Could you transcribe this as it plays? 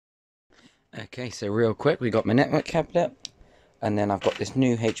Okay, so real quick, we got my network cabinet, and then I've got this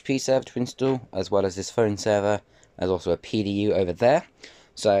new HP server to install, as well as this phone server. There's also a PDU over there.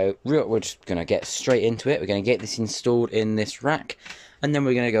 So we're just going to get straight into it. We're going to get this installed in this rack, and then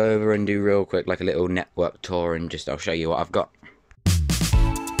we're going to go over and do real quick like a little network tour, and I'll show you what I've got.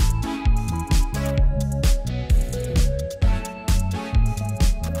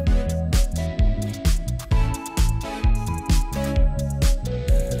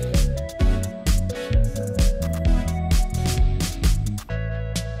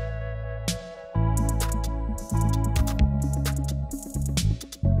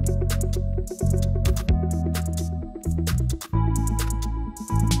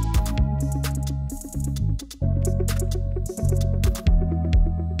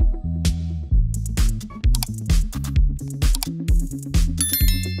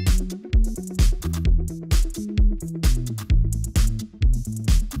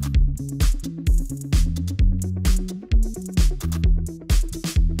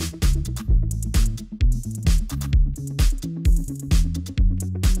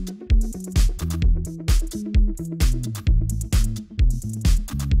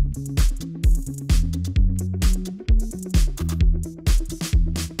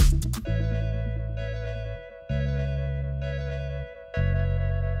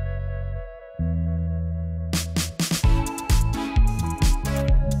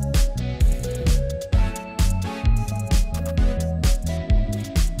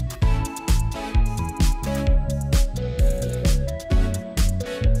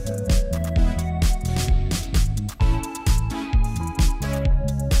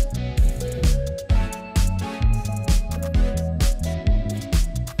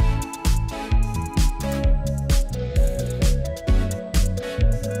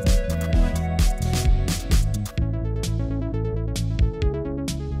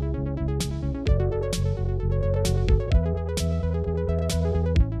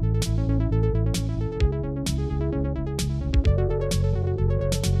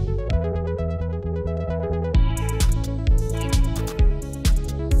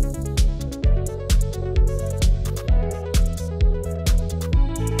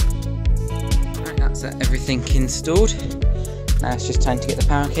 Everything installed. Now it's just time to get the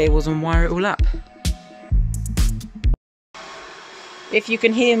power cables and wire it all up. If you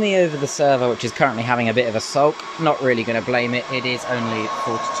can hear me over the server, which is currently having a bit of a sulk, not really going to blame it. It is only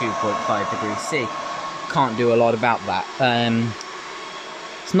 42.5 degrees C. Can't do a lot about that.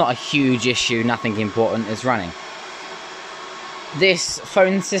 It's not a huge issue, nothing important is running. This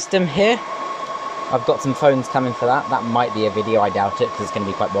phone system here, I've got some phones coming for that. That might be a video, I doubt it, because it's going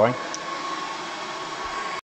to be quite boring.